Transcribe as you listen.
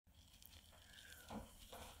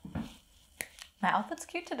My outfit's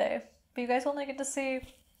cute today, but you guys only get to see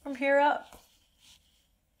from here up.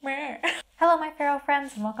 Hello my Pharaoh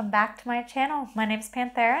friends and welcome back to my channel. My name is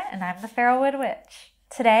Panthera and I'm the Pharaohwood Witch.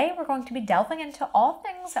 Today we're going to be delving into all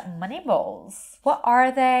things money bowls. What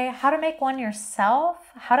are they, how to make one yourself,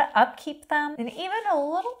 how to upkeep them, and even a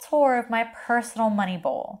little tour of my personal money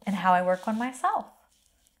bowl and how I work one myself.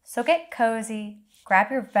 So get cozy, grab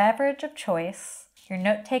your beverage of choice, your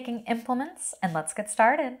note-taking implements, and let's get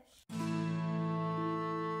started.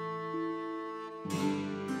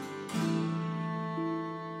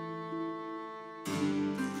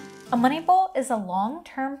 A money bowl is a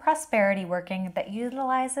long-term prosperity working that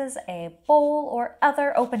utilizes a bowl or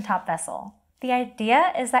other open-top vessel. The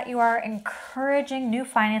idea is that you are encouraging new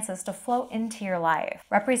finances to flow into your life,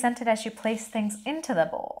 represented as you place things into the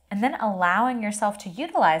bowl, and then allowing yourself to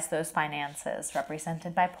utilize those finances,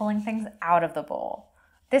 represented by pulling things out of the bowl.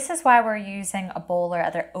 This is why we're using a bowl or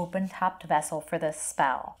other open-topped vessel for this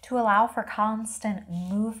spell, to allow for constant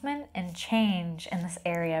movement and change in this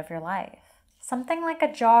area of your life. Something like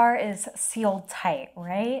a jar is sealed tight,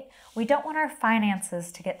 right? We don't want our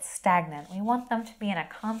finances to get stagnant. We want them to be in a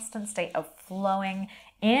constant state of flowing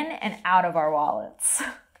in and out of our wallets.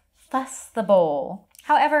 Thus the bowl.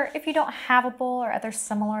 However, if you don't have a bowl or other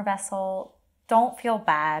similar vessel, don't feel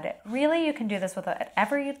bad. Really, you can do this with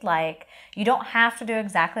whatever you'd like. You don't have to do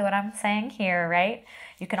exactly what I'm saying here, right?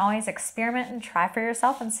 You can always experiment and try for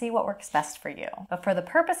yourself and see what works best for you. But for the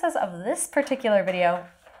purposes of this particular video,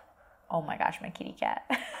 oh my gosh, my kitty cat.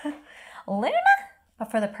 Luna?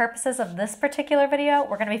 But for the purposes of this particular video,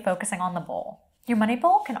 we're gonna be focusing on the bowl. Your money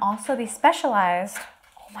bowl can also be specialized.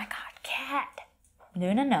 Oh my God, cat.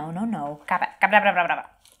 Luna, no.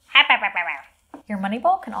 Your money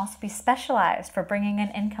bowl can also be specialized for bringing in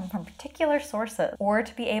income from particular sources or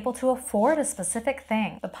to be able to afford a specific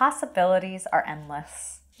thing. The possibilities are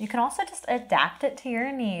endless. You can also just adapt it to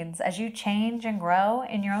your needs as you change and grow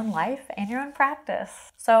in your own life and your own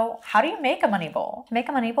practice. So how do you make a money bowl? To make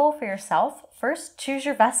a money bowl for yourself, first choose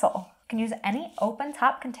your vessel. You can use any open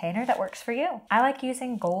top container that works for you. I like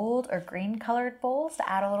using gold or green colored bowls to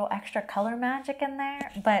add a little extra color magic in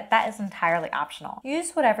there, but that is entirely optional.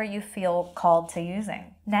 Use whatever you feel called to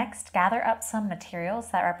using. Next, gather up some materials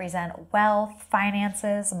that represent wealth,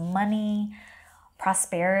 finances, money,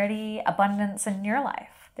 prosperity, abundance in your life.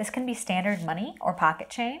 This can be standard money or pocket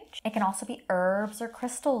change. It can also be herbs or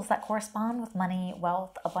crystals that correspond with money,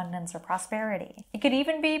 wealth, abundance, or prosperity. It could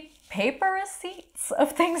even be paper receipts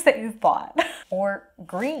of things that you've bought or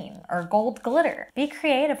green or gold glitter. Be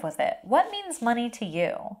creative with it. What means money to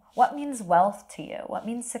you? What means wealth to you? What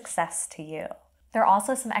means success to you? There are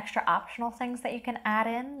also some extra optional things that you can add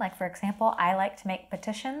in. Like for example, I like to make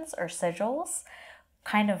petitions or sigils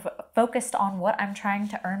kind of focused on what I'm trying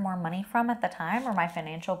to earn more money from at the time or my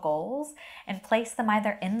financial goals, and place them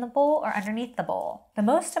either in the bowl or underneath the bowl. The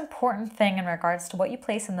most important thing in regards to what you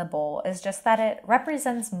place in the bowl is just that it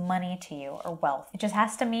represents money to you or wealth. It just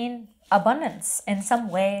has to mean abundance in some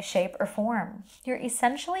way, shape, or form. You're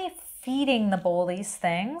essentially feeding the bowl these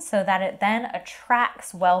things so that it then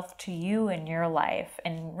attracts wealth to you in your life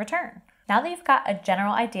in return. Now that you've got a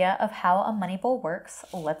general idea of how a money bowl works,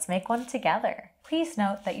 let's make one together. Please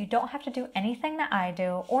note that you don't have to do anything that I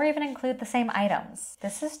do or even include the same items.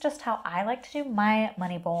 This is just how I like to do my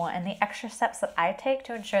money bowl and the extra steps that I take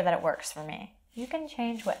to ensure that it works for me. You can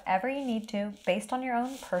change whatever you need to based on your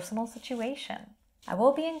own personal situation. I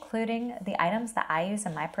will be including the items that I use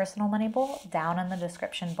in my personal money bowl down in the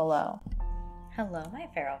description below. Hello my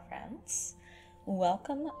Pharaoh friends.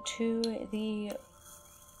 Welcome to the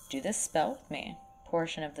Do This Spell With Me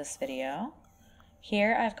portion of this video.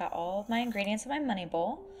 Here I've got all of my ingredients in my money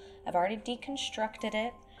bowl. I've already deconstructed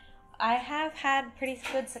it. I have had pretty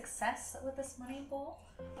good success with this money bowl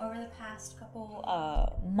over the past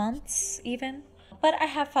couple months even, but I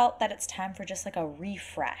have felt that it's time for just like a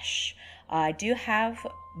refresh. I do have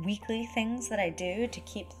weekly things that I do to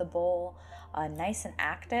keep the bowl nice and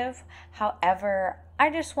active. However, I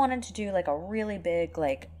just wanted to do like a really big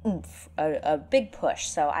oomph, a big push.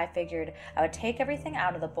 So I figured I would take everything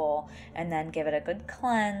out of the bowl and then give it a good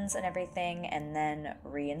cleanse and everything and then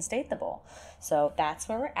reinstate the bowl. So that's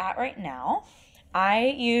where we're at right now.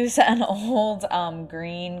 I use an old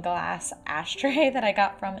green glass ashtray that I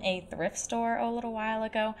got from a thrift store a little while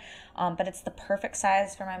ago, but it's the perfect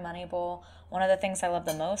size for my money bowl. One of the things I love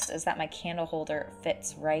the most is that my candle holder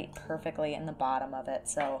fits right perfectly in the bottom of it.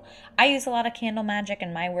 So I use a lot of candle magic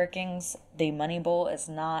in my workings. The money bowl is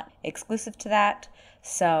not exclusive to that.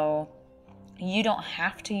 So you don't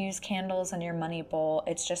have to use candles in your money bowl.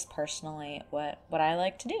 It's just personally what I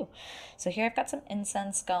like to do. So here I've got some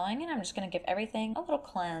incense going and I'm just going to give everything a little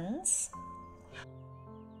cleanse.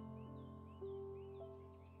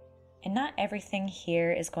 And not everything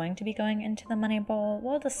here is going to be going into the money bowl.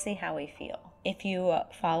 We'll just see how we feel. If you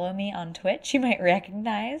follow me on Twitch, you might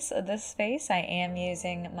recognize this space. I am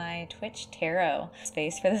using my Twitch tarot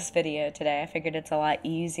space for this video today. I figured it's a lot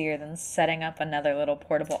easier than setting up another little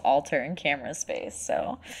portable altar and camera space.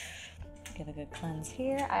 So give a good cleanse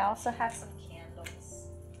here. I also have some candles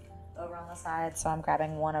over on the side, so I'm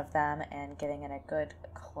grabbing one of them and giving it a good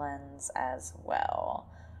cleanse as well.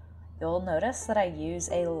 You'll notice that I use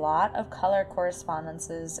a lot of color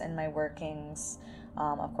correspondences in my workings.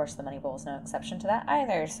 Of course, the money bowl is no exception to that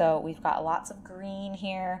either. So we've got lots of green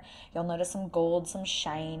here. You'll notice some gold, some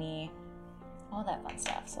shiny, all that fun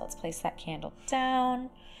stuff. So let's place that candle down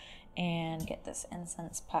and get this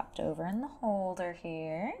incense popped over in the holder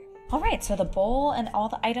here. All right, so the bowl and all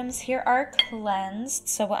the items here are cleansed.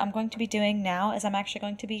 So what I'm going to be doing now is I'm actually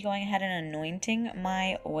going to be going ahead and anointing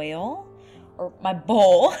my oil, or my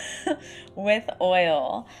bowl with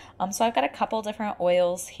oil. So I've got a couple different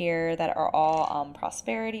oils here that are all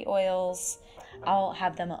prosperity oils. I'll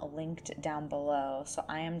have them linked down below. So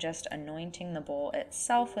I am just anointing the bowl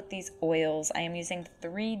itself with these oils. I am using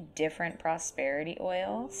 3 different prosperity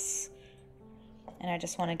oils. And I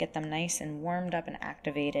just want to get them nice and warmed up and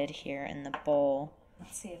activated here in the bowl.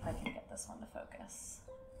 Let's see if I can get this one to focus.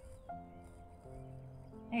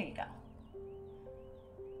 There you go.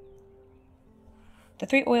 The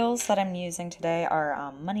 3 oils that I'm using today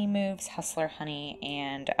are Money Moves, Hustler Honey,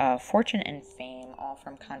 and Fortune and Fame, all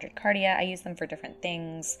from Conjured Cardia. I use them for different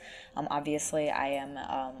things. Obviously, I am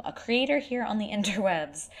a creator here on the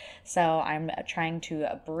interwebs, so I'm trying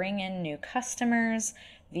to bring in new customers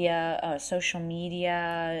via social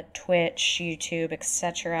media, Twitch, YouTube,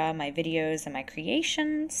 etc., my videos and my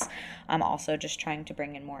creations. I'm also just trying to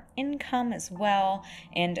bring in more income as well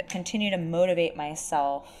and continue to motivate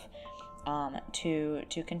myself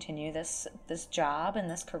to continue this job and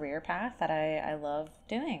this career path that I love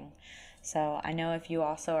doing. So I know if you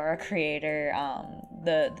also are a creator,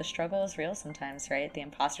 the struggle is real sometimes, right? The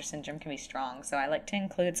imposter syndrome can be strong. So I like to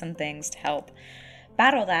include some things to help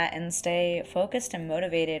battle that and stay focused and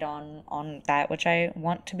motivated on that which I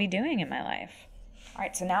want to be doing in my life. All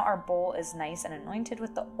right, so now our bowl is nice and anointed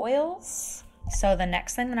with the oils. So the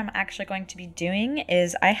next thing that I'm actually going to be doing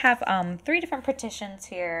is I have 3 different petitions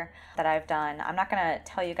here that I've done. I'm not going to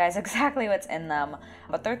tell you guys exactly what's in them,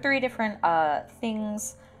 but they're 3 different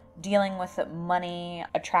things dealing with money,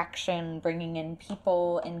 attraction, bringing in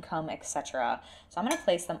people, income, etc. So I'm going to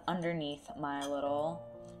place them underneath my little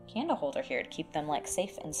candle holder here to keep them like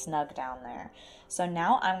safe and snug down there. So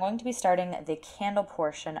now I'm going to be starting the candle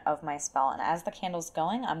portion of my spell, and as the candle's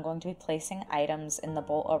going, I'm going to be placing items in the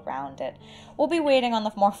bowl around it. We'll be waiting on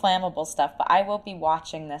the more flammable stuff, but I will be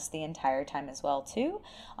watching this the entire time as well too.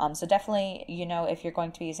 So definitely, you know, if you're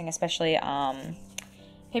going to be using especially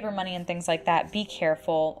paper money and things like that, be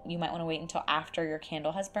careful. You might want to wait until after your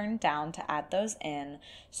candle has burned down to add those in.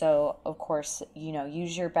 So of course, you know,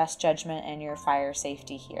 use your best judgment and your fire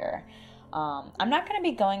safety here. I'm not going to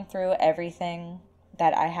be going through everything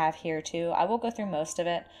that I have here too. I will go through most of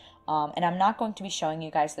it. And I'm not going to be showing you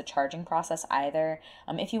guys the charging process either.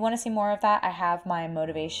 If you want to see more of that, I have my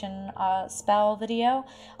motivation spell video,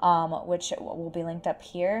 which will be linked up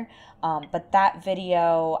here. But that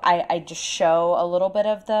video, I just show a little bit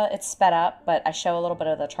of it's sped up, but I show a little bit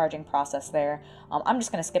of the charging process there. I'm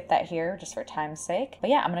just going to skip that here just for time's sake. But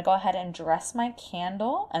yeah, I'm going to go ahead and dress my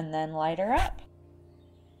candle and then light her up.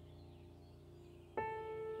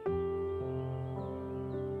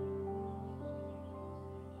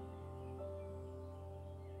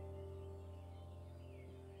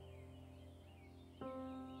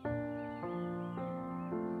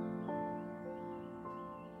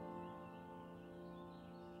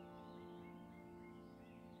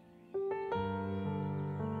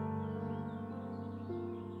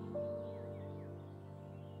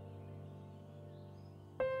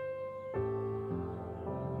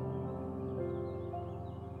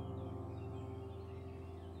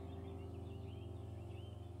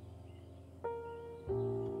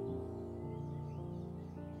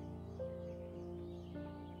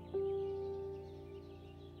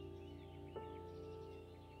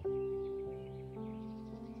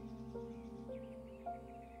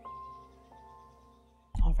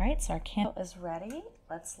 All right, so our candle is ready.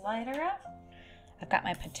 Let's light her up. I've got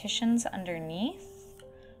my petitions underneath,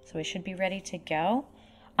 so we should be ready to go.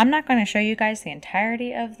 I'm not going to show you guys the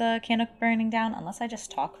entirety of the candle burning down unless I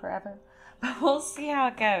just talk forever, but we'll see how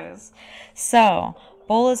it goes. So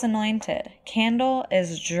Bowl is anointed. Candle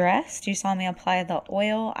is dressed. You saw me apply the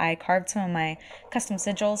oil. I carved some of my custom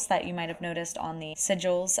sigils that you might have noticed on the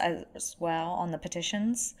sigils as well on the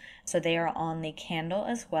petitions. So they are on the candle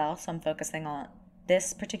as well. So I'm focusing on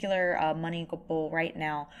this particular money bowl right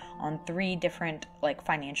now on 3 different like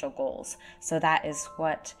financial goals. So that is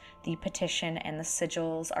what the petition and the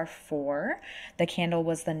sigils are for. The candle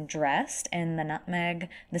was then dressed in the nutmeg,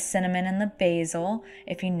 the cinnamon, and the basil.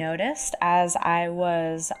 If you noticed, as I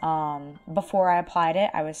was, before I applied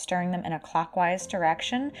it, I was stirring them in a clockwise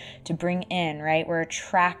direction to bring in, right? We're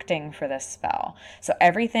attracting for this spell. So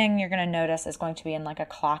everything you're going to notice is going to be in like a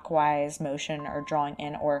clockwise motion or drawing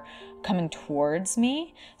in or coming towards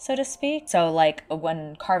me, so to speak. So like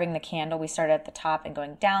when carving the candle, we started at the top and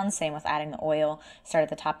going down. Same with adding the oil. Start at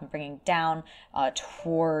the top and bringing down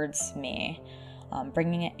towards me,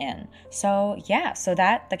 bringing it in. So yeah, so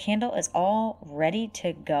that the candle is all ready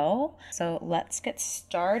to go. So let's get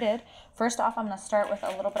started. First off, I'm going to start with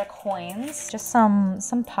a little bit of coins, just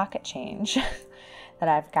some pocket change that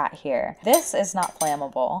I've got here. This is not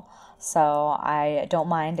flammable, so I don't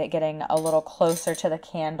mind it getting a little closer to the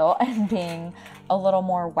candle and being a little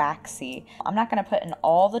more waxy. I'm not going to put in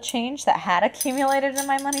all the change that had accumulated in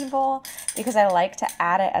my money bowl because I like to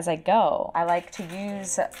add it as I go. I like to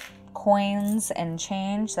use coins and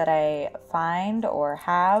change that I find or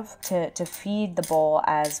have to feed the bowl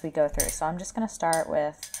as we go through. So I'm just going to start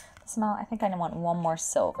with this amount. I think I want one more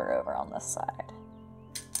silver over on this side.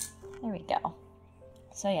 There we go.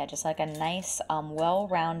 So yeah, just like a nice,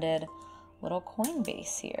 well-rounded little coin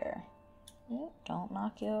base here. Ooh, don't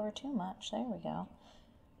knock you over too much. There we go.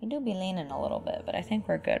 You do be leaning a little bit, but I think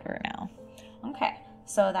we're good for now. Okay,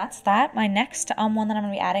 so that's that. My next one that I'm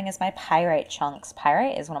going to be adding is my Pyrite chunks.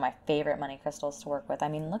 Pyrite is one of my favorite money crystals to work with. I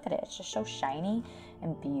mean, look at it. It's just so shiny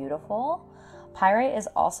and beautiful. Pyrite is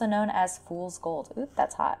also known as fool's gold. Oop,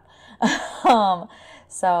 that's hot.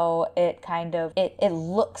 So it kind of, it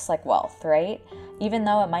looks like wealth, right? Even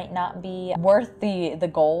though it might not be worth the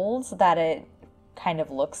gold that it kind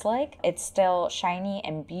of looks like, it's still shiny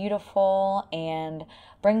and beautiful and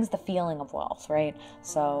brings the feeling of wealth, right?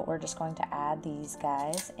 So we're just going to add these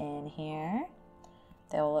guys in here.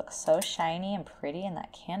 They'll look so shiny and pretty in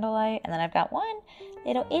that candlelight. And then I've got one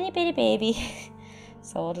little itty bitty baby.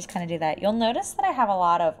 So we'll just kind of do that. You'll notice that I have a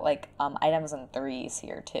lot of like items in 3s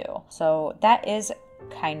here too. So that is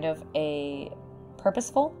kind of a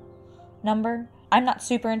purposeful number. I'm not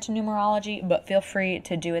super into numerology, but feel free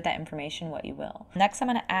to do with that information what you will. Next, I'm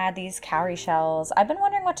going to add these cowrie shells. I've been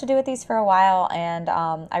wondering what to do with these for a while, and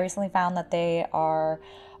I recently found that they are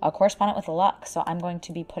correspondent with luck. So I'm going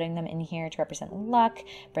to be putting them in here to represent luck,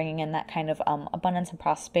 bringing in that kind of abundance and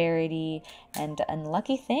prosperity and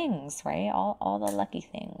lucky things, right? All the lucky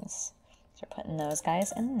things. So we're putting those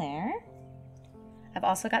guys in there. I've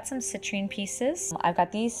also got some citrine pieces. I've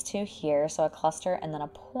got these 2 here, so a cluster and then a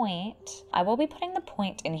point. I will be putting the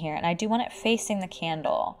point in here, and I do want it facing the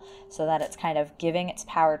candle so that it's kind of giving its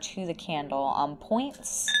power to the candle.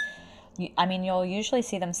 Points, I mean, you'll usually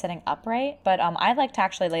see them sitting upright, but I like to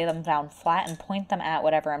actually lay them down flat and point them at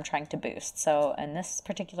whatever I'm trying to boost. So in this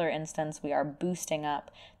particular instance, we are boosting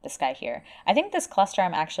up this guy here. I think this cluster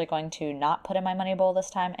I'm actually going to not put in my money bowl this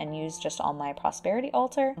time and use just on my prosperity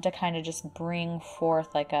altar to kind of just bring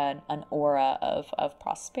forth like an aura of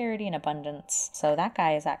prosperity and abundance. So that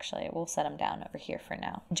guy is actually, we'll set him down over here for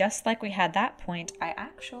now. Just like we had that point, I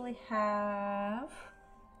actually have,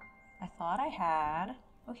 I thought I had,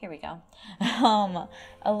 oh, here we go.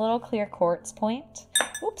 A little clear quartz point.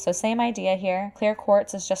 Oops, so same idea here. Clear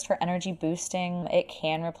quartz is just for energy boosting. It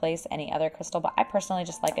can replace any other crystal, but I personally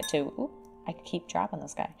just like it to, oop, I keep dropping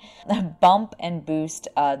this guy, bump and boost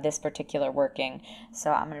this particular working.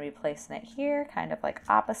 So I'm going to be placing it here, kind of like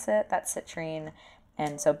opposite that citrine.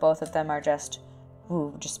 And so both of them are just,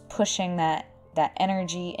 ooh, just pushing that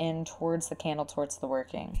energy in towards the candle, towards the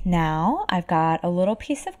working. Now I've got a little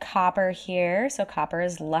piece of copper here. So copper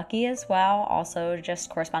is lucky as well. Also just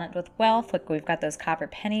correspondent with wealth. Look, we've got those copper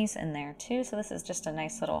pennies in there too. So this is just a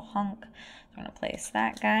nice little hunk. I'm gonna place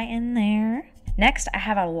that guy in there. Next, I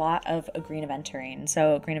have a lot of green aventurine.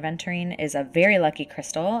 So green aventurine is a very lucky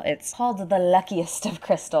crystal. It's called the luckiest of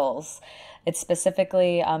crystals. It's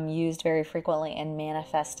specifically used very frequently in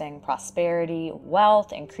manifesting prosperity,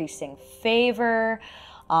 wealth, increasing favor.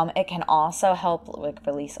 It can also help like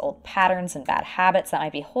release old patterns and bad habits that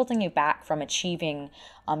might be holding you back from achieving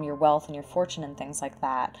your wealth and your fortune and things like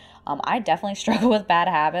that. I definitely struggle with bad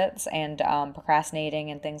habits and procrastinating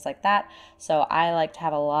and things like that. So I like to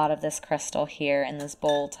have a lot of this crystal here in this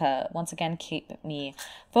bowl to once again keep me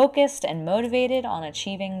focused and motivated on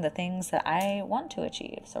achieving the things that I want to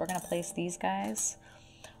achieve. So we're going to place these guys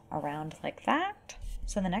around like that.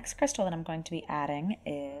 So the next crystal that I'm going to be adding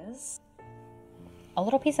is a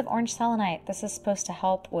little piece of orange selenite. This is supposed to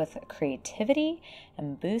help with creativity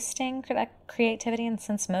and boosting that creativity. And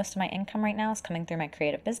since most of my income right now is coming through my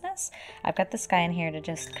creative business, I've got this guy in here to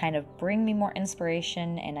just kind of bring me more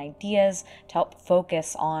inspiration and ideas to help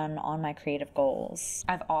focus on my creative goals.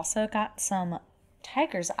 I've also got some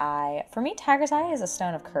tiger's eye. For me, tiger's eye is a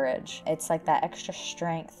stone of courage. It's like that extra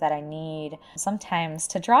strength that I need sometimes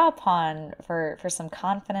to draw upon for some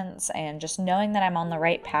confidence, and just knowing that I'm on the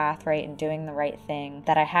right path, right, and doing the right thing,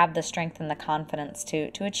 that I have the strength and the confidence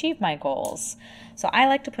to achieve my goals. So I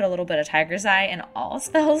like to put a little bit of tiger's eye in all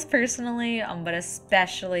spells personally, but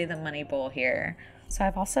especially the money bowl here. So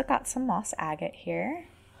I've also got some moss agate here.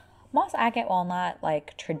 Moss agate, while not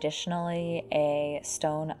like traditionally a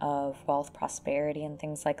stone of wealth, prosperity, and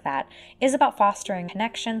things like that, is about fostering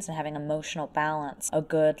connections and having emotional balance, a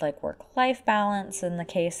good like work-life balance in the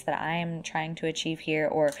case that I'm trying to achieve here,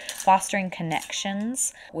 or fostering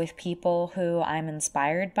connections with people who I'm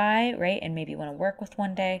inspired by, right, and maybe want to work with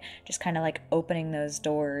one day, just kind of like opening those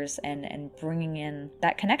doors and bringing in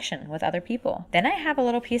that connection with other people. Then I have a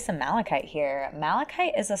little piece of malachite here.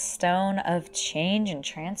 Malachite is a stone of change and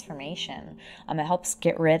transformation. It helps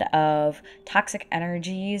get rid of toxic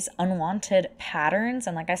energies, unwanted patterns,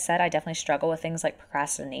 and like I said, I definitely struggle with things like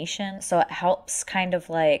procrastination, so it helps kind of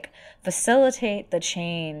like facilitate the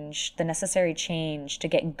change, the necessary change to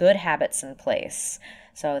get good habits in place.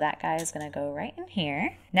 So that guy is going to go right in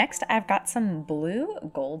here. Next, I've got some blue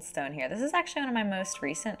goldstone here. This is actually one of my most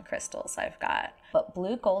recent crystals I've got. But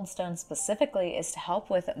blue goldstone specifically is to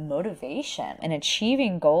help with motivation and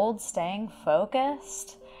achieving goals, staying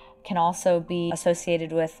focused. Can also be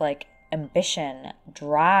associated with like ambition,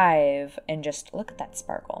 drive, and just look at that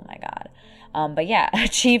sparkle, oh my God. But yeah,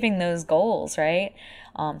 achieving those goals, right?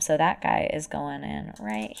 So that guy is going in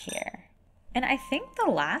right here. And I think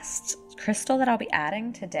the last crystal that I'll be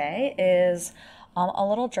adding today is a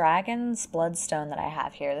little dragon's bloodstone that I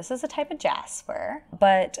have here. This is a type of jasper,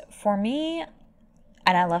 but for me,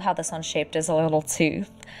 and I love how this one's shaped as a little tooth.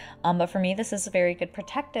 But for me, this is a very good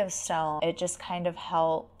protective stone. It just kind of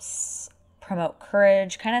helps promote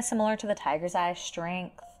courage, kind of similar to the tiger's eye,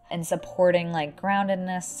 strength, and supporting like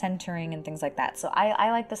groundedness, centering, and things like that. So I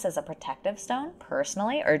like this as a protective stone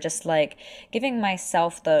personally, or just like giving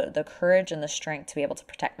myself the courage and the strength to be able to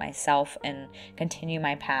protect myself and continue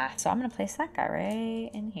my path. So I'm going to place that guy right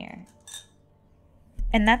in here.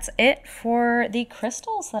 And that's it for the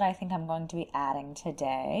crystals that I think I'm going to be adding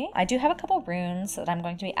today. I do have a couple runes that I'm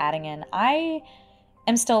going to be adding in. I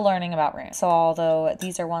am still learning about runes. So although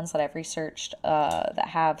these are ones that I've researched that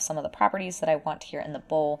have some of the properties that I want here in the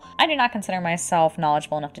bowl, I do not consider myself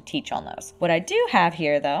knowledgeable enough to teach on those. What I do have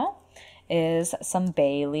here though is some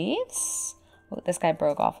bay leaves. Ooh, this guy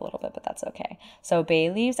broke off a little bit, but that's okay. So bay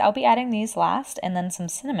leaves, I'll be adding these last, and then some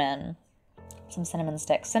cinnamon. Some cinnamon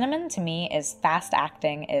sticks. Cinnamon to me is fast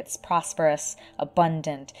acting, it's prosperous,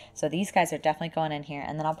 abundant. So these guys are definitely going in here.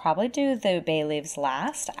 And then I'll probably do the bay leaves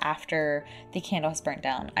last after the candle has burnt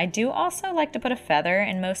down. I do also like to put a feather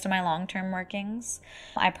in most of my long-term workings.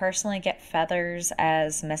 I personally get feathers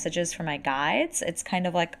as messages for my guides. It's kind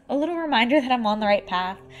of like a little reminder that I'm on the right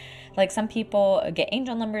path. Like some people get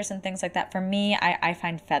angel numbers and things like that. For me, I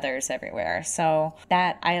find feathers everywhere. So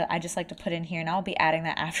that I just like to put in here, and I'll be adding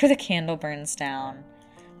that after the candle burns down.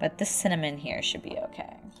 But this cinnamon here should be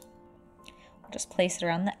okay. I'll just place it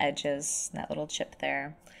around the edges, that little chip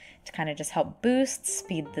there, to kind of just help boost,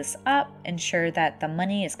 speed this up, ensure that the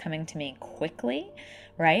money is coming to me quickly,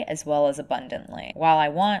 right? As well as abundantly. While I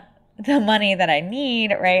want the money that I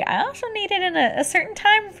need, right, I also need it in a certain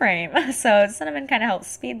time frame. So cinnamon kind of helps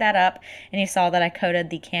speed that up. And you saw that I coated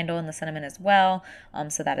the candle in the cinnamon as well.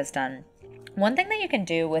 So that is done. One thing that you can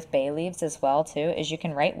do with bay leaves as well too is you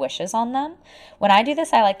can write wishes on them. When I do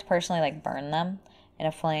this, I like to personally like burn them in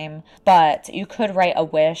a flame, but you could write a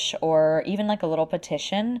wish or even like a little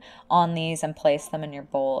petition on these and place them in your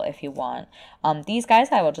bowl if you want. These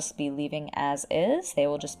guys I will just be leaving as is. They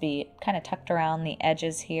will just be kind of tucked around the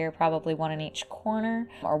edges here, probably one in each corner,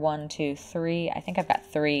 or 1, 2, 3. I think I've got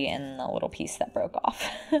 3 in the little piece that broke off.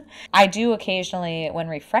 I do occasionally, when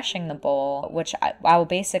refreshing the bowl, which I will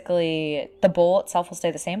basically, the bowl itself will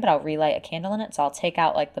stay the same, but I'll relight a candle in it. So I'll take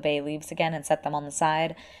out like the bay leaves again and set them on the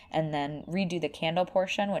side, and then redo the candle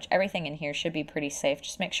portion, which everything in here should be pretty safe.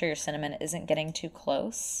 Just make sure your cinnamon isn't getting too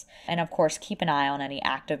close. And of course, keep an eye on any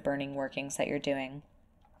active burning workings that you're doing.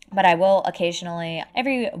 But I will occasionally,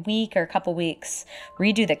 every week or a couple weeks,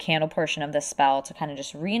 redo the candle portion of this spell to kind of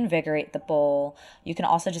just reinvigorate the bowl. You can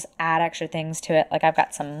also just add extra things to it. Like I've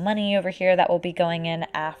got some money over here that will be going in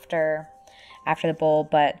after. after the bowl.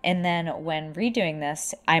 And then when redoing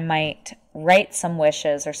this, I might write some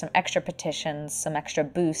wishes or some extra petitions, some extra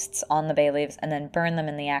boosts on the bay leaves, and then burn them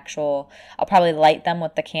in the actual, I'll probably light them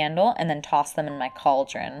with the candle and then toss them in my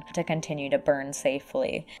cauldron to continue to burn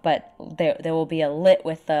safely. But there will be a lit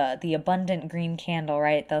with the abundant green candle,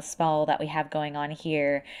 right? The spell that we have going on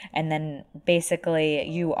here. And then basically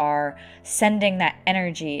you are sending that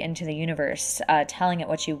energy into the universe, telling it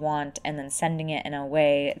what you want, and then sending it in a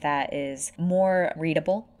way that is more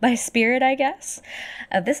readable by spirit, I guess.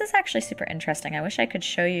 This is actually super interesting. I wish I could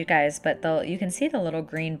show you guys, but you can see the little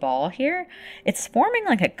green ball here. It's forming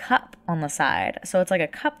like a cup on the side. So it's like a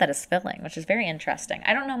cup that is filling, which is very interesting.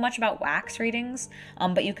 I don't know much about wax readings,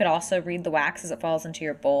 but you could also read the wax as it falls into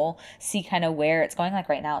your bowl, see kind of where it's going. Like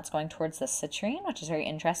right now it's going towards the citrine, which is very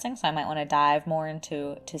interesting. So I might want to dive more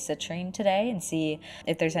into citrine today and see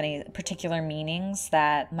if there's any particular meanings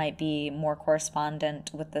that might be more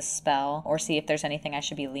correspondent with this spell, or see if there's anything I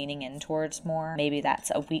should be leaning in towards more. Maybe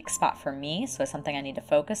that's a weak spot for me, so it's something I need to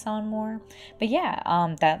focus on more. But yeah,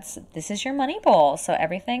 this is your money bowl, so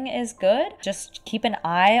everything is good. Just keep an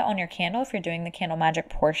eye on your candle if you're doing the candle magic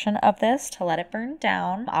portion of this to let it burn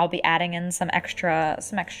down. I'll be adding in some extra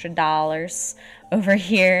dollars over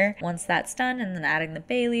here once that's done, and then adding the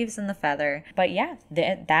bay leaves and the feather. But yeah,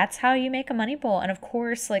 that's how you make a money bowl. And of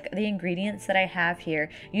course, like the ingredients that I have here,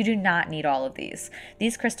 you do not need all of these.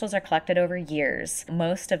 These crystals are collected over years.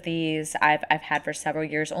 Most of these I've had for several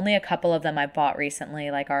years. Only a couple of them I bought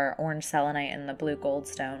recently, like our orange selenite and the blue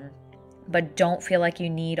goldstone. But don't feel like you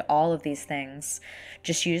need all of these things.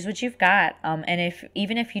 Just use what you've got. And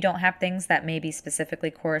even if you don't have things that maybe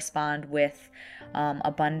specifically correspond with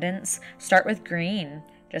abundance, start with green.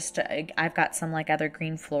 I've got some like other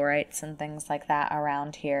green fluorites and things like that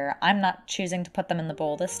around here. I'm not choosing to put them in the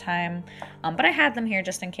bowl this time, but I had them here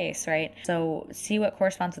just in case, right? So see what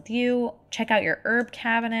corresponds with you. Check out your herb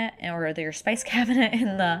cabinet or your spice cabinet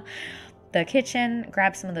in the kitchen.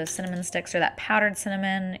 Grab some of those cinnamon sticks or that powdered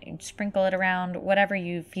cinnamon, sprinkle it around, whatever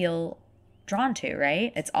you feel drawn to,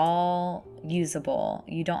 right? It's all usable.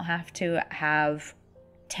 You don't have to have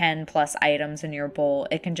 10 plus items in your bowl.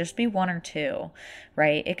 It can just be 1 or 2,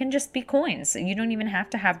 right? It can just be coins. You don't even have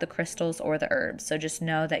to have the crystals or the herbs. So just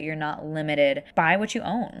know that you're not limited by what you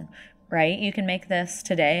own, right? You can make this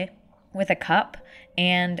today with a cup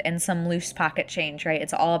and some loose pocket change, right?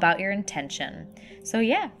 It's all about your intention. So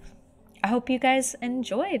yeah, I hope you guys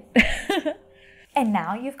enjoyed. And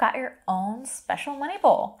now you've got your own special money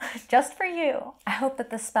bowl just for you. I hope that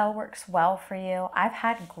this spell works well for you. I've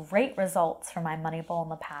had great results for my money bowl in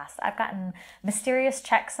the past. I've gotten mysterious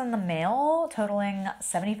checks in the mail totaling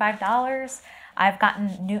 $75. I've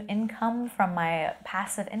gotten new income from my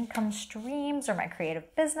passive income streams or my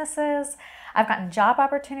creative businesses. I've gotten job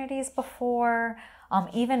opportunities before,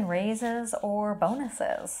 even raises or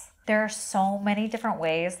bonuses. There are so many different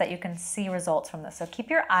ways that you can see results from this. So keep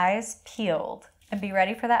your eyes peeled and be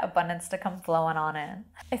ready for that abundance to come flowing on in.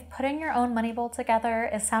 If putting your own money bowl together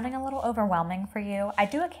is sounding a little overwhelming for you, I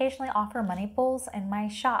do occasionally offer money bowls in my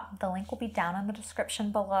shop. The link will be down in the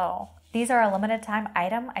description below. These are a limited time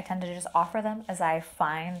item. I tend to just offer them as I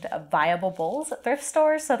find viable bowls at thrift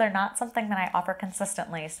stores, so they're not something that I offer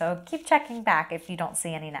consistently. So keep checking back if you don't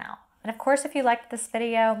see any now. And of course, if you liked this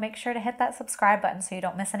video, make sure to hit that subscribe button so you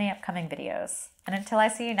don't miss any upcoming videos. And until I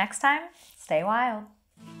see you next time, stay wild.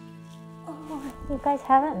 Oh, you guys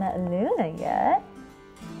haven't met Luna yet.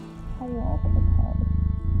 Hello, Pipette.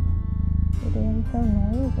 You're doing so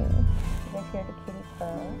noisy. You guys hear the kitty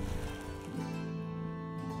purr?